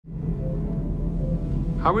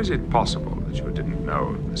How is it possible that you didn't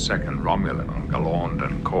know the second Romulan on Galland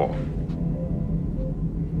and Kor?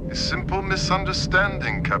 A simple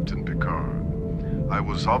misunderstanding, Captain Picard. I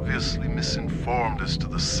was obviously misinformed as to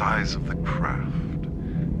the size of the craft.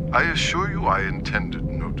 I assure you I intended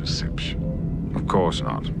no deception. Of course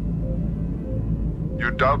not.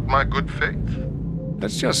 You doubt my good faith?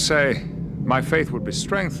 Let's just say my faith would be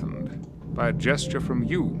strengthened by a gesture from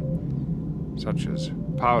you, such as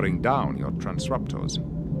powering down your Transruptors.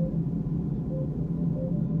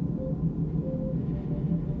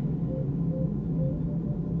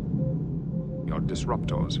 Your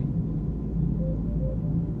Disruptors.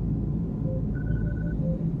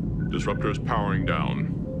 Disruptors powering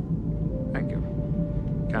down. Thank you.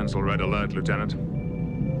 Cancel red alert, Lieutenant.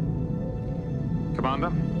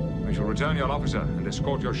 Commander, we shall return your officer and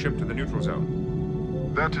escort your ship to the neutral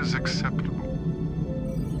zone. That is acceptable.